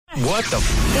What the?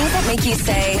 Things that make you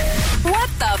say, what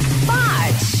the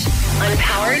fudge? On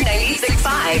Power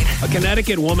 96.5. A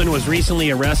Connecticut woman was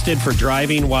recently arrested for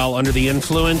driving while under the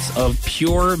influence of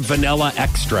pure vanilla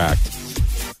extract.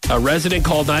 A resident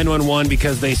called 911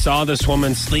 because they saw this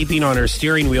woman sleeping on her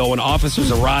steering wheel. When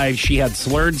officers arrived, she had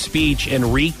slurred speech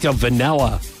and reeked of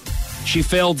vanilla. She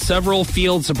failed several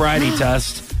field sobriety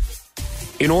tests.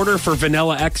 In order for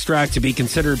vanilla extract to be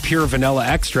considered pure vanilla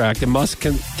extract, it must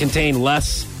contain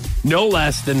no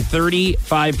less than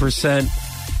 35%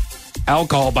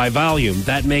 alcohol by volume.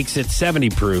 That makes it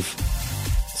 70 proof.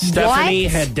 Stephanie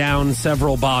had downed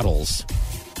several bottles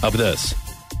of this.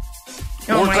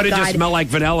 Oh, or could it just smell like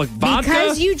vanilla vodka?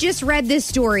 Because you just read this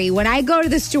story, when I go to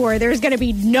the store, there's going to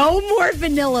be no more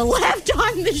vanilla left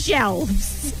on the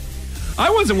shelves.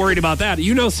 I wasn't worried about that.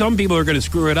 You know, some people are going to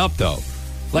screw it up, though.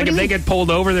 Like, if they get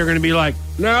pulled over, they're going to be like,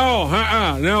 no,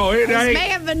 it ain't.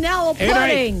 Make vanilla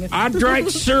pudding. I drank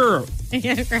syrup.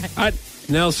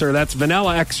 No, sir, that's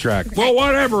vanilla extract. Well,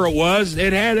 whatever it was,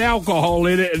 it had alcohol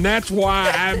in it, and that's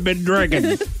why I've been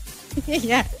drinking.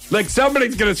 Yeah. Like,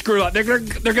 somebody's going to screw up. They're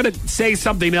going to say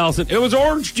something else. It was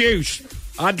orange juice.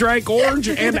 I drank orange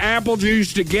and apple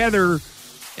juice together.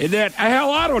 And that,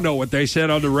 hell, I don't know what they said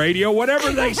on the radio.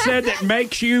 Whatever they said that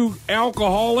makes you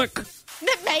alcoholic.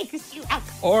 That makes you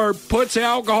alcoholic. Or puts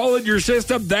alcohol in your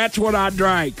system, that's what I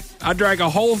drank. I drank a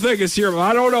whole thing of syrup.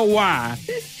 I don't know why.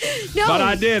 No. But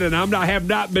I did, and I have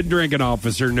not been drinking,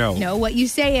 officer, no. No, what you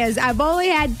say is, I've only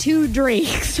had 2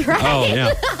 drinks, right? Oh,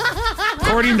 yeah.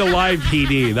 According to Live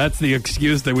PD, that's the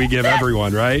excuse that we give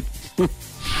everyone, right?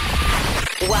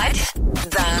 What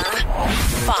the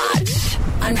fudge?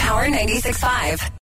 On Power 96.5.